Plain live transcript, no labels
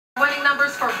Winning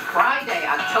numbers for Friday,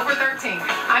 October 13th.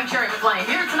 I'm Sherry McLean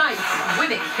here tonight's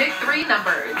winning Pick 3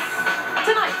 numbers.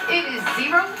 Tonight it is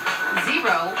 0,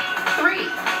 0,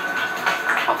 3.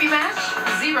 Hope you match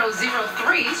 0, 0,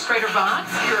 3 straight or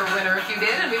box. You're a winner if you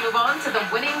did, and we move on to the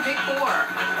winning Pick 4. 4,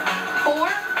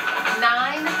 9,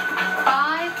 5,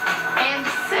 and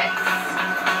 6.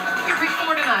 Your Pick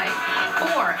 4 tonight.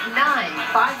 4, 9,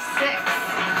 5, 6.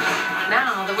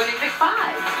 Now the winning Pick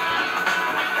 5.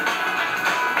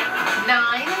 9,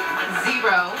 0, 3,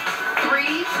 5,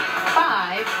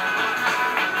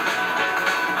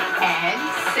 and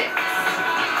 6.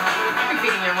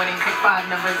 Repeating your winning Pick 5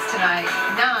 numbers tonight.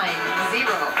 9,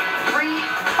 0, 3,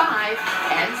 5,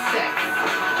 and 6.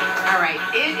 All right,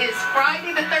 it is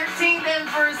Friday the 13th, and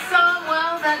for some,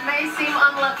 well, that may seem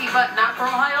unlucky, but not for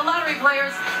Ohio Lottery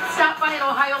players. Stop by an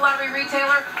Ohio Lottery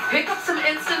retailer, pick up some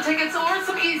instant tickets or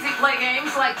some easy play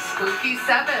games like Spooky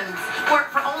Sevens, where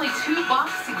for only $2,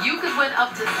 you could win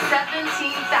up to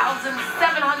 $17,777.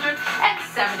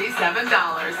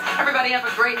 Everybody have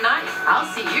a great night. I'll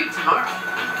see you tomorrow.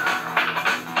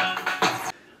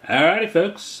 Alrighty,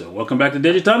 folks. So welcome back to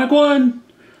Digitonic 1.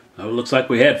 It looks like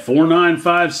we had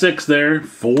 4956 there.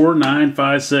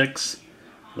 4956.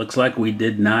 Looks like we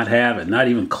did not have it. Not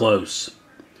even close.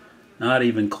 Not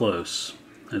even close.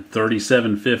 At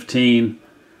 3715.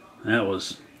 That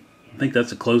was, I think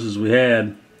that's the closest we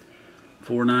had.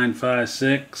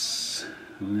 4956.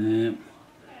 Nope.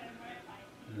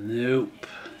 Nope.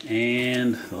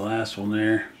 And the last one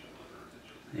there.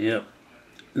 Yep.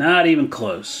 Not even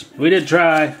close. We did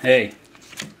try. Hey,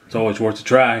 it's always worth a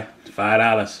try. It's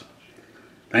 $5.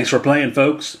 Thanks for playing,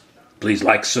 folks. Please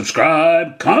like,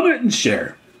 subscribe, comment, and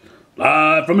share.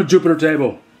 Live from the Jupiter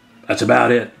table. That's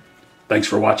about it. Thanks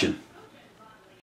for watching.